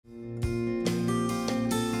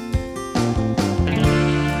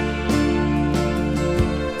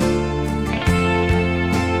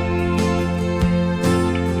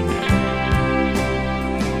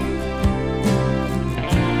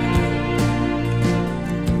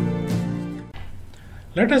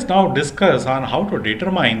Let us now discuss on how to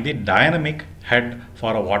determine the dynamic head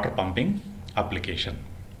for a water pumping application.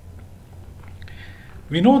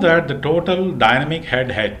 We know that the total dynamic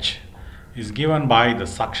head H is given by the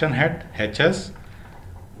suction head Hs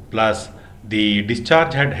plus the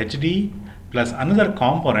discharge head HD plus another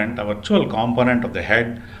component, a virtual component of the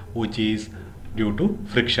head, which is due to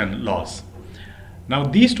friction loss. Now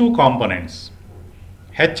these two components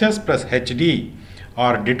Hs plus Hd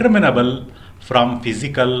are determinable from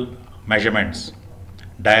physical measurements,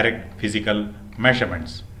 direct physical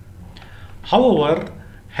measurements. However,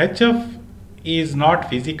 Hf is not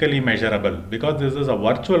physically measurable because this is a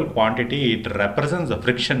virtual quantity. It represents the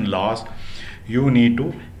friction loss. You need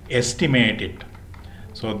to estimate it.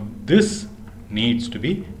 So this needs to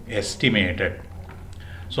be estimated.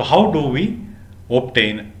 So how do we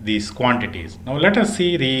obtain these quantities? Now let us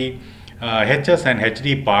see the Hs and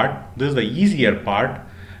Hd part. This is the easier part,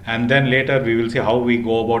 and then later we will see how we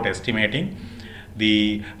go about estimating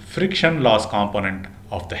the friction loss component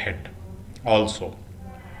of the head also.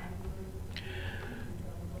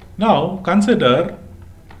 Now consider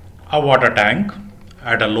a water tank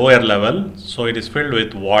at a lower level. So it is filled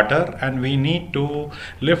with water and we need to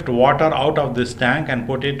lift water out of this tank and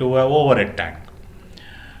put it to an overhead tank.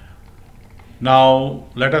 Now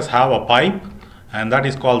let us have a pipe, and that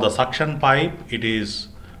is called the suction pipe. It is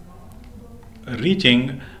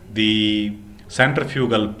reaching the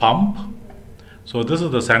centrifugal pump. So this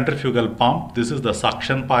is the centrifugal pump, this is the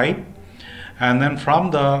suction pipe, and then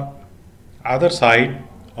from the other side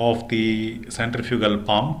of the centrifugal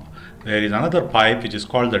pump there is another pipe which is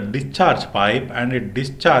called the discharge pipe, and it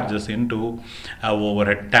discharges into a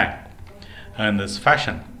overhead tank in this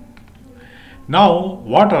fashion. Now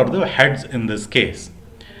what are the heads in this case?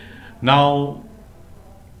 Now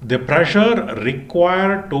the pressure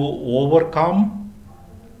required to overcome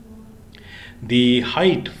the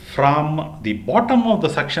height from the bottom of the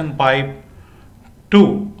suction pipe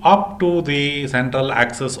to up to the central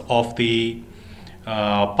axis of the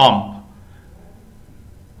pump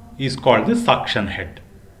is called the suction head.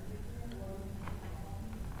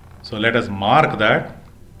 So let us mark that.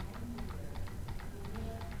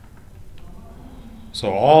 So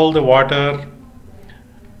all the water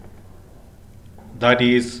that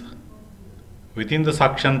is within the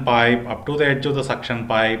suction pipe up to the edge of the suction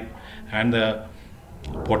pipe, and the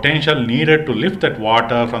potential needed to lift that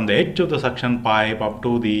water from the edge of the suction pipe up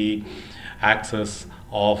to the axis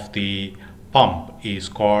of the pump is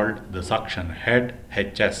called the suction head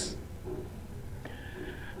Hs.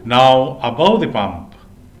 Now above the pump,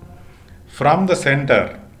 from the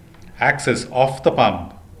center axis of the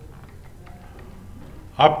pump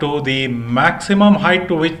up to the maximum height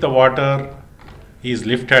to which the water is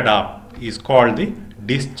lifted up is called the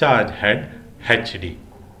discharge head HD.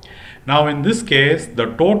 Now in this case, the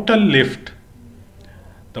total lift,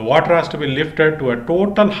 the water has to be lifted to a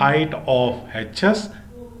total height of Hs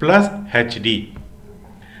plus Hd,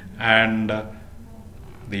 and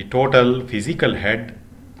the total physical head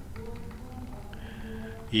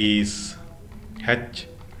is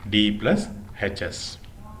Hd plus Hs.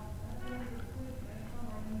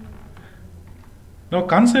 Now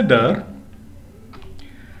consider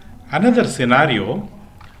another scenario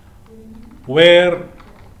where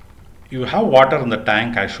you have water in the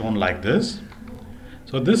tank as shown like this.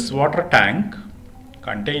 So this water tank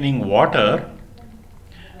containing water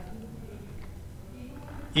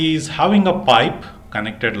is having a pipe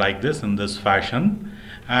connected like this in this fashion,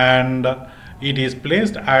 and it is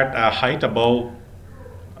placed at a height above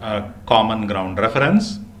a common ground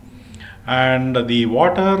reference, and the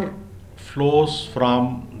water flows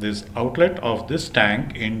from this outlet of this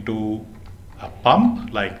tank into a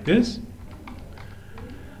pump like this.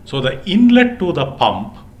 So the inlet to the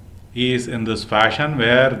pump is in this fashion,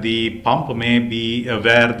 where the pump may be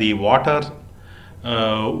where the water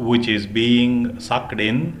which is being sucked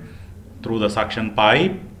in through the suction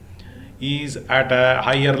pipe is at a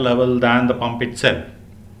higher level than the pump itself,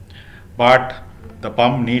 but the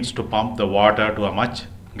pump needs to pump the water to a much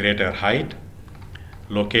greater height,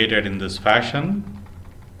 located in this fashion,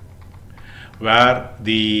 where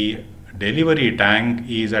the delivery tank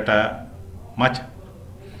is at a much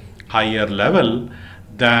higher level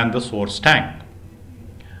than the source tank,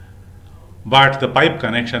 but the pipe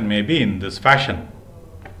connection may be in this fashion.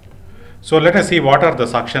 So let us see what are the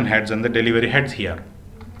suction heads and the delivery heads here.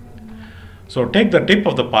 So take the tip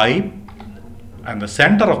of the pipe and the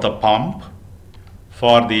center of the pump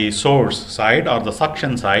for the source side or the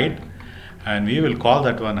suction side, and we will call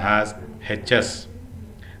that one as Hs.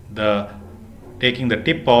 Taking the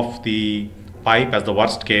tip of the pipe as the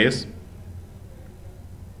worst case,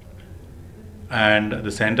 and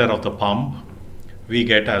the center of the pump we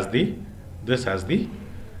get as this as the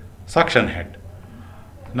suction head.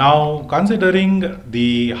 Now considering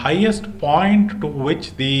the highest point to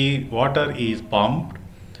which the water is pumped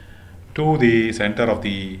to the center of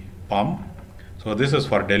the pump, so this is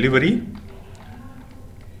for delivery,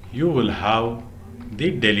 you will have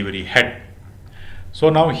the delivery head. So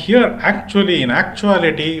now here actually in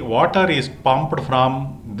actuality water is pumped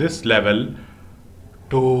from this level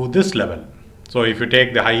to this level. So if you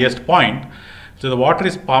take the highest point, so the water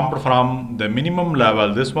is pumped from the minimum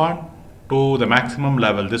level, this one, to the maximum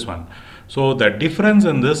level, this one. So the difference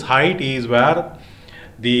in this height is where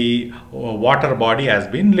the water body has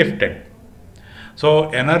been lifted. So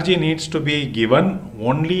energy needs to be given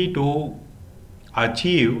only to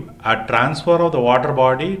achieve a transfer of the water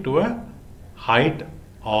body to a height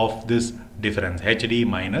of this difference, HD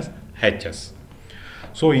minus HS.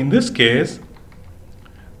 So in this case,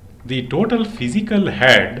 the total physical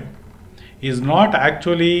head is not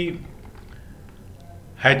actually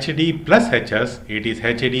HD plus HS, it is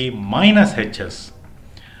HD minus HS,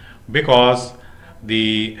 because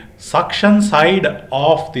the suction side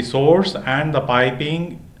of the source and the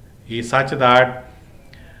piping is such that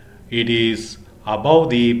it is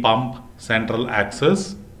above the pump central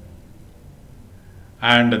axis,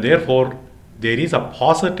 and therefore there is a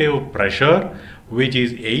positive pressure which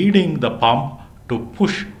is aiding the pump to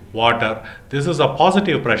push water. This is a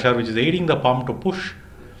positive pressure which is aiding the pump to push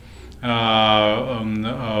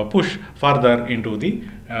further into the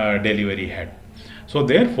delivery head. So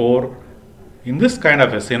therefore in this kind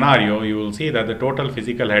of a scenario you will see that the total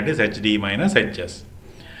physical head is HD minus HS.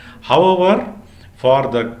 However, for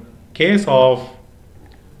the case of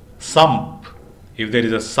sump, if there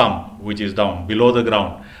is a sump which is down below the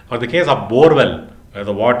ground, for the case of borewell where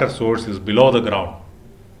the water source is below the ground,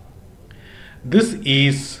 this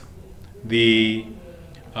is the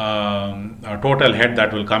total head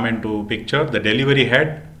that will come into picture, the delivery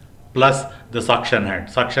head plus the suction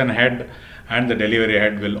head. Suction head and the delivery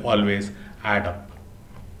head will always add up.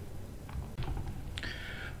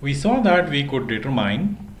 We saw that we could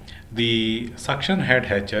determine the suction head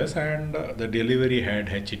HS and the delivery head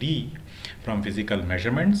HD from physical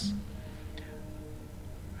measurements,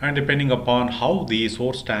 and depending upon how the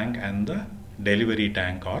source tank and the delivery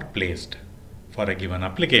tank are placed for a given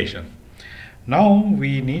application. Now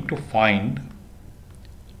we need to find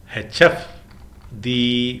HF,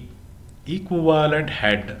 the equivalent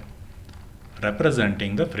head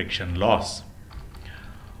representing the friction loss.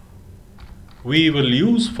 We will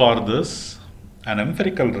use for this an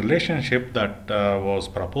empirical relationship that was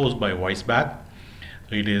proposed by Weisbach.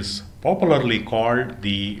 It is popularly called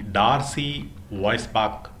the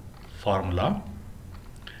Darcy-Weisbach formula,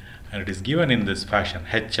 and it is given in this fashion: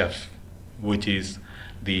 HF, which is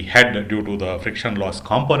the head due to the friction loss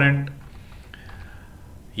component,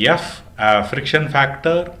 F, a friction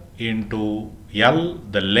factor, into L,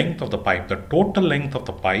 the length of the pipe, the total length of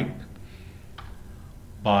the pipe,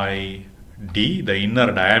 by D, the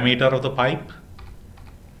inner diameter of the pipe.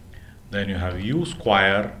 Then you have U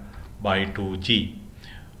square by 2G,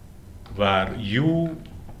 where U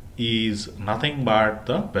is nothing but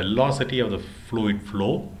the velocity of the fluid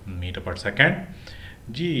flow in meter per second.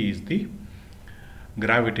 G is the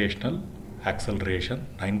gravitational acceleration,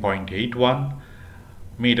 9.81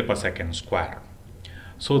 meter per second square.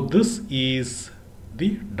 So this is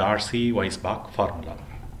the Darcy-Weisbach formula.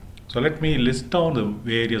 So let me list down the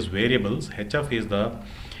various variables. HF is the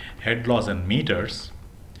head loss in meters.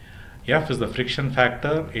 F is the friction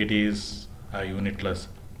factor. It is a unitless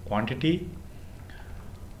quantity.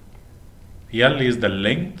 L is the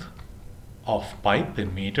length of pipe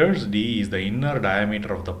in meters. D is the inner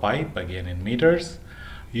diameter of the pipe, again in meters.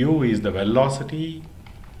 U is the velocity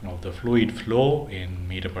of the fluid flow in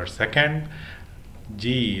meter per second.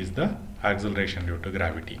 G is the acceleration due to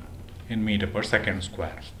gravity in meter per second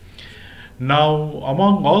square. Now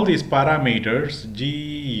among all these parameters, G,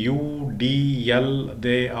 U, D, L,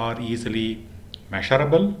 they are easily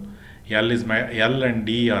measurable. L and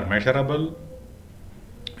D are measurable.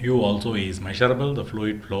 U also is measurable, the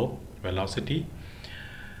fluid flow velocity.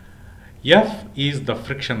 F is the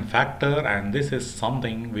friction factor, and this is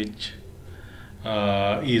something which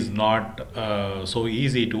is not so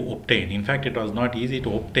easy to obtain. In fact, it was not easy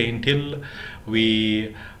to obtain till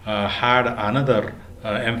we had another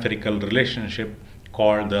empirical relationship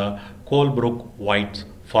called the Colebrook-White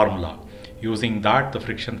formula. Using that, the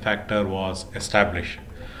friction factor was established.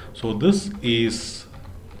 So this is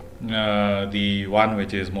the one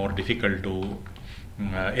which is more difficult to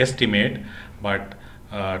estimate, but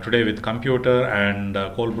today with computer and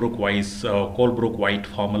Colebrook-White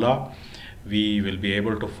formula, we will be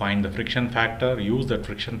able to find the friction factor, use that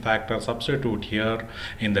friction factor, substitute here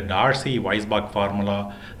in the Darcy-Weisbach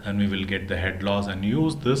formula, and we will get the head loss, and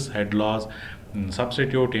use this head loss,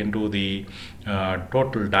 substitute into the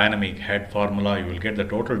total dynamic head formula. You will get the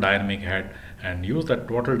total dynamic head, and use that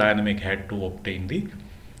total dynamic head to obtain the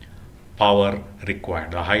power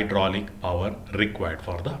required, the hydraulic power required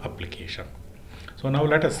for the application. So now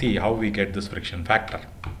let us see how we get this friction factor.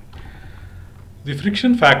 The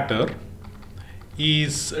friction factor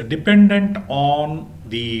is dependent on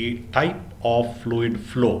the type of fluid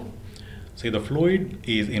flow. See, the fluid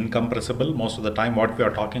is incompressible. Most of the time what we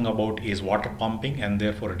are talking about is water pumping, and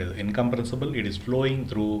therefore it is incompressible. It is flowing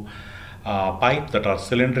through pipes that are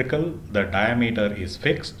cylindrical. The diameter is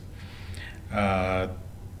fixed.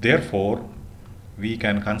 Therefore, we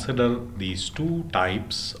can consider these two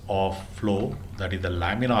types of flow, that is the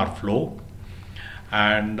laminar flow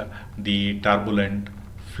and the turbulent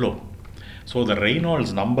flow. So the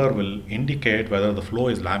Reynolds number will indicate whether the flow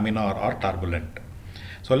is laminar or turbulent.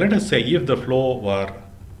 So let us say if the flow were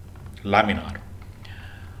laminar,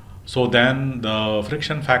 so then the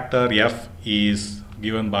friction factor F is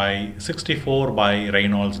given by 64 by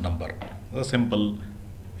Reynolds number, a simple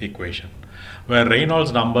equation, where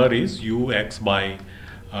Reynolds number is Ux by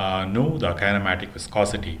nu, the kinematic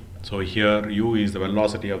viscosity. So here U is the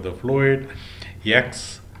velocity of the fluid,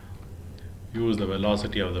 X, U is the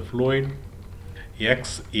velocity of the fluid,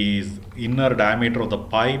 X is inner diameter of the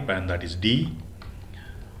pipe, and that is D.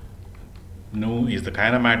 Nu is the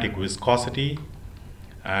kinematic viscosity,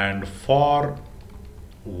 and for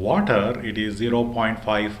water it is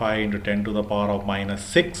 0.55 into 10 to the power of minus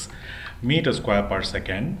 6 meter square per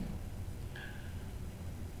second.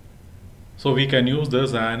 So we can use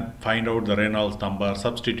this and find out the Reynolds number,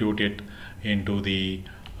 substitute it into the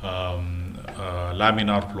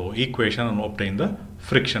laminar flow equation, and obtain the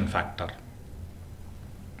friction factor.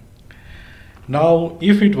 Now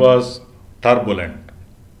if it was turbulent,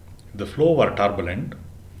 the flow were turbulent,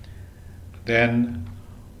 then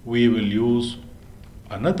we will use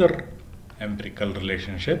another empirical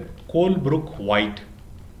relationship, Colebrook-White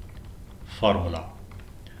formula.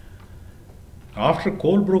 After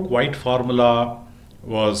Colebrook-White formula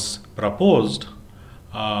was proposed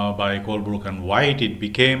by Colebrook and White, it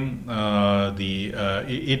became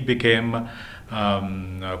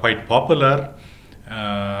quite popular,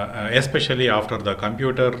 especially after the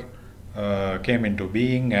computer came into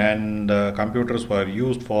being, and computers were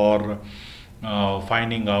used for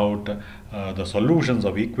finding out the solutions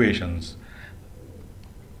of equations.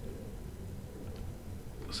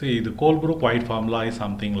 See, the Colebrook-White formula is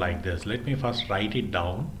something like this. Let me first write it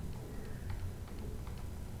down.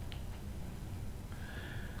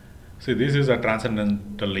 See, this is a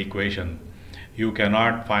transcendental equation. You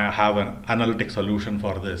cannot have an analytic solution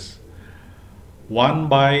for this. 1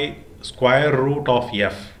 by square root of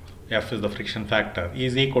F, F is the friction factor,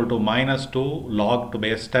 is equal to minus 2 log to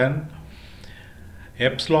base 10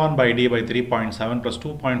 epsilon by D by 3.7 plus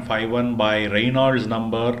 2.51 by Reynolds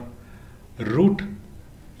number root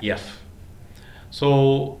F.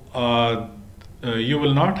 So you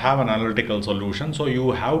will not have an analytical solution, so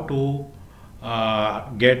you have to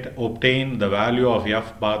obtain the value of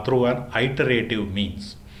F bar through an iterative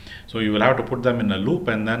means. So you will have to put them in a loop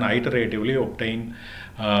and then iteratively obtain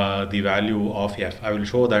the value of F. I will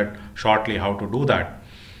show that shortly how to do that.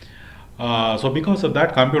 So because of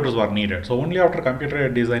that, computers were needed. So only after computer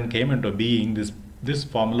design came into being, this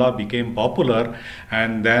formula became popular,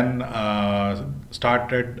 and then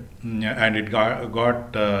started and it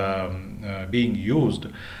got being used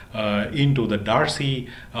into the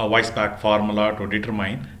Darcy-Weisbach formula to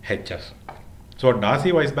determine HF. So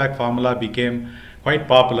Darcy-Weisbach formula became quite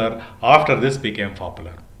popular after this became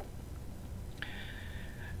popular.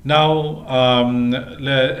 Now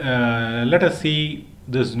let us see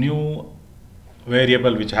this new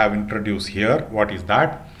variable which I have introduced here. What is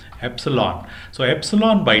that? Epsilon. So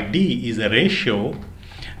epsilon by D is a ratio,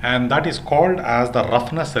 and that is called as the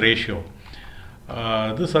roughness ratio.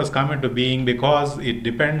 This has come into being because it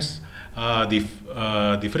depends,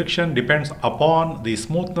 the friction depends upon the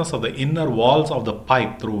smoothness of the inner walls of the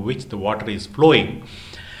pipe through which the water is flowing,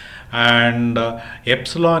 and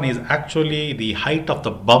epsilon is actually the height of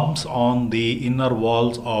the bumps on the inner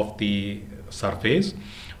walls of the surface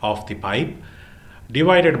of the pipe,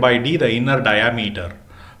 divided by D, the inner diameter.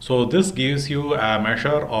 So this gives you a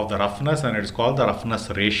measure of the roughness, and it's called the roughness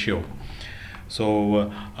ratio.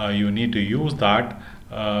 So you need to use that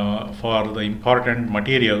for the important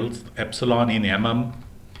materials, epsilon in mm.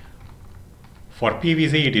 For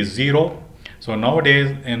PVC it is 0, So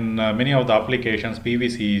nowadays in many of the applications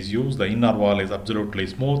PVC is used, the inner wall is absolutely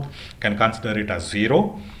smooth, can consider it as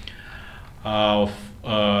 0.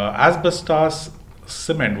 Asbestos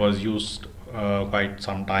cement was used quite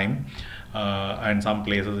some time, and some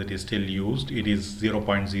places it is still used. It is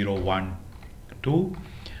 0.012.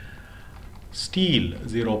 Steel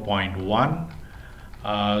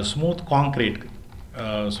 0.1. Smooth concrete.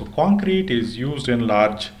 So concrete is used in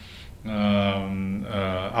large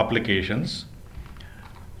applications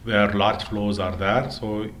where large flows are there,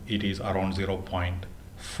 so it is around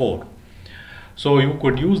 0.4. So you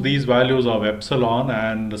could use these values of epsilon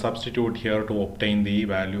and substitute here to obtain the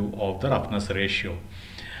value of the roughness ratio,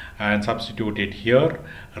 and substitute it here.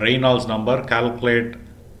 Reynolds number, calculate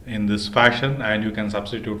in this fashion, and you can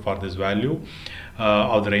substitute for this value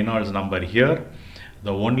of the Reynolds number here.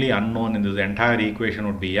 The only unknown in this entire equation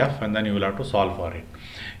would be f, and then you will have to solve for it.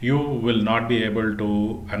 You will not be able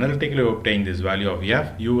to analytically obtain this value of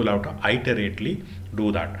f. You will have to iterately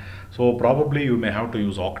do that. So probably you may have to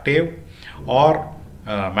use Octave or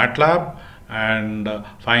MATLAB and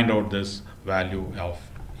find out this value of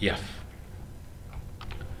f.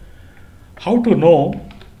 How to know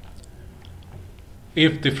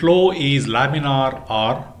if the flow is laminar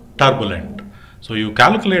or turbulent? So you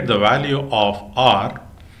calculate the value of R.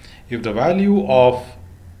 If the value of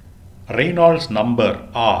Reynolds number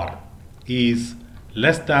R is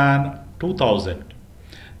less than 2000,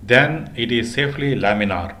 then it is safely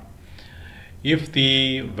laminar. If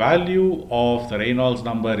the value of the Reynolds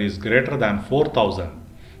number is greater than 4000,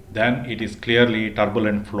 then it is clearly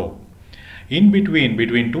turbulent flow. In between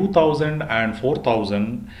 2000 and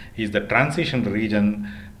 4000 is the transition region.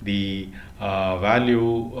 The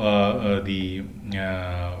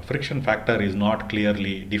friction factor is not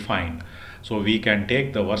clearly defined. So we can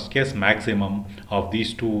take the worst case maximum of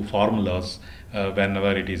these two formulas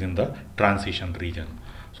whenever it is in the transition region.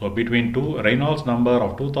 So between Reynolds number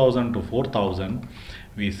of 2000 to 4000,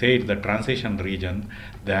 we say it's the transition region,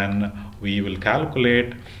 then we will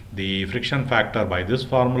calculate the friction factor by this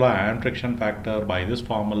formula and friction factor by this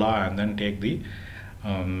formula, and then take the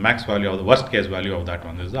max value of the worst case value of that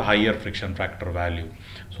one. This is the higher friction factor value,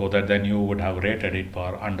 so that then you would have rated it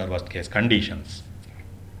for under worst case conditions.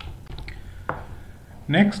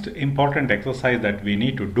 Next important exercise that we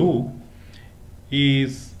need to do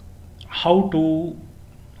is how to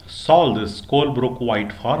solve this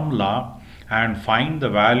Colebrook-White formula and find the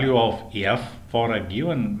value of f for a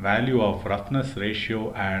given value of roughness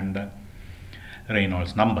ratio and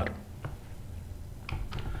Reynolds number.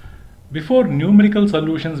 Before numerical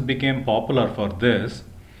solutions became popular for this,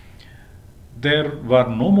 there were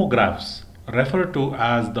nomographs referred to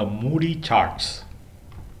as the Moody charts.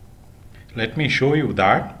 Let me show you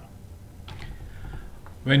that.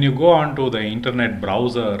 When you go onto the internet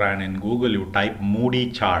browser and in Google you type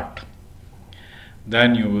Moody chart,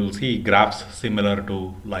 then you will see graphs similar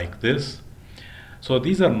to like this. So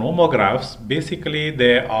these are nomographs. Basically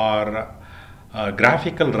they are a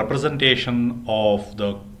graphical representation of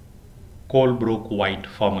the Colebrook-White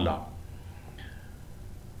formula.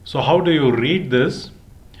 So how do you read this?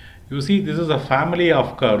 You see, this is a family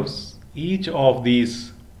of curves. Each of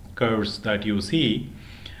these curves that you see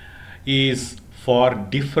is for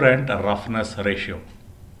different roughness ratio.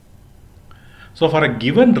 So for a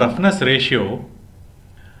given roughness ratio,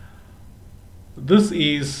 this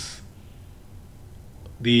is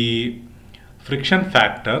the friction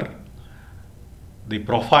factor, the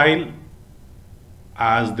profile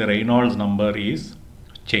as the Reynolds number is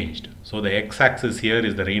changed. So the x-axis here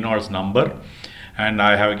is the Reynolds number, and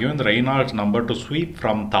I have given the Reynolds number to sweep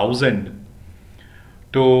from 1000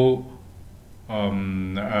 to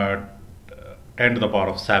 10 to the power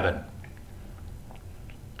of 7.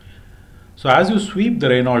 So as you sweep the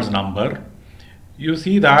Reynolds number, you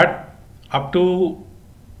see that up to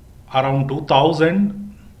around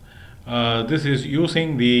 2000, this is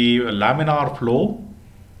using the laminar flow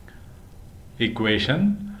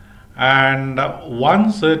equation, and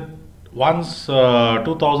once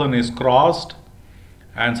 2000 is crossed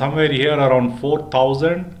and somewhere here around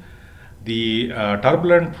 4000, the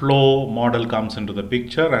turbulent flow model comes into the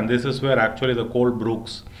picture, and this is where actually the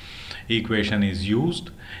Colebrook's equation is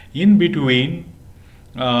used. In between,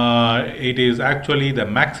 it is actually the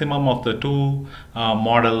maximum of the two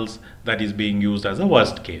models that is being used as a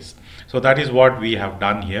worst case. So that is what we have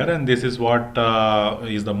done here, and this is what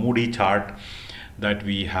is the Moody chart that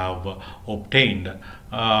we have obtained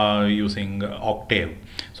using Octave.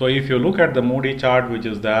 So if you look at the Moody chart which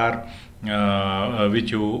is there,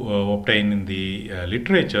 which you obtain in the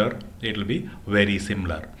literature, it will be very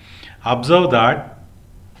similar. Observe that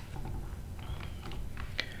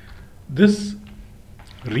This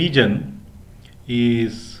region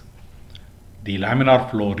is the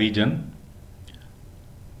laminar flow region.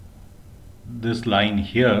 This line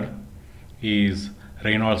here is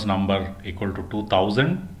Reynolds number equal to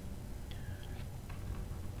 2000.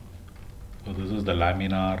 So this is the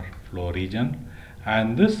laminar flow region,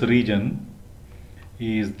 and this region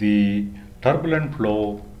is the turbulent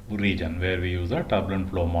flow region where we use a turbulent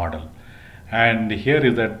flow model. And here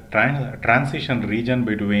is the transition region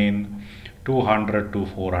between 200 to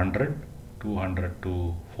 400, 200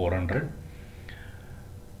 to 400.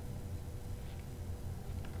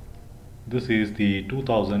 This is the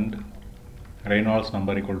 2000 Reynolds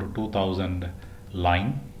number equal to 2000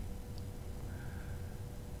 line.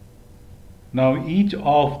 Now each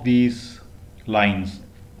of these lines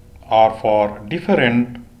are for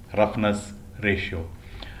different roughness ratio.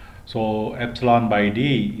 So epsilon by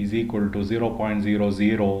d is equal to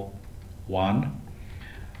 0.001,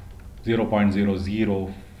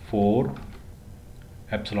 0.004,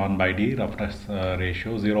 epsilon by d roughness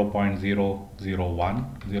ratio 0.001,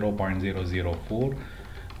 0.004,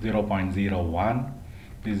 0.01,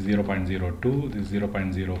 this is 0.02, this is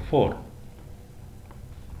 0.04.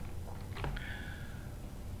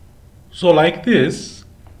 So like this,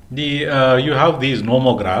 you have these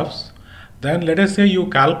nomographs. Then let us say you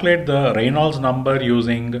calculate the Reynolds number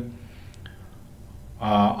using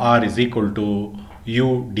R is equal to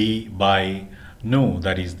UD by nu,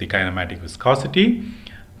 that is the kinematic viscosity.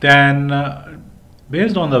 Then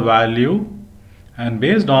based on the value and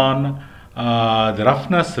based on the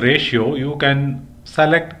roughness ratio, you can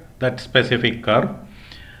select that specific curve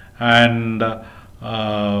and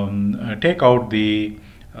take out the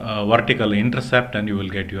vertical intercept, and you will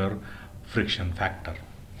get your friction factor.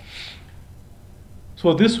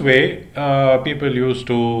 So this way people used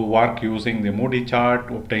to work using the Moody chart,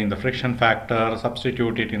 obtain the friction factor,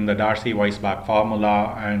 substitute it in the Darcy-Weisbach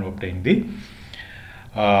formula, and obtain the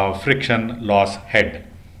friction loss head.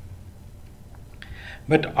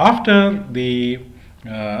 But after the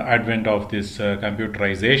advent of this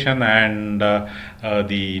computerization and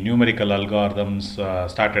the numerical algorithms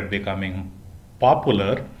started becoming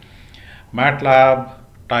popular, MATLAB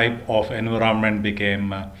type of environment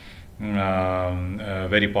became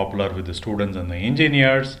very popular with the students and the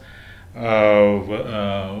engineers.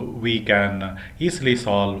 We can easily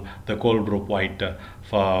solve the Colebrook-White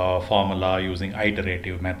formula using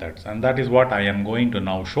iterative methods, and that is what I am going to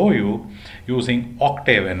now show you using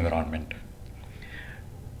Octave environment.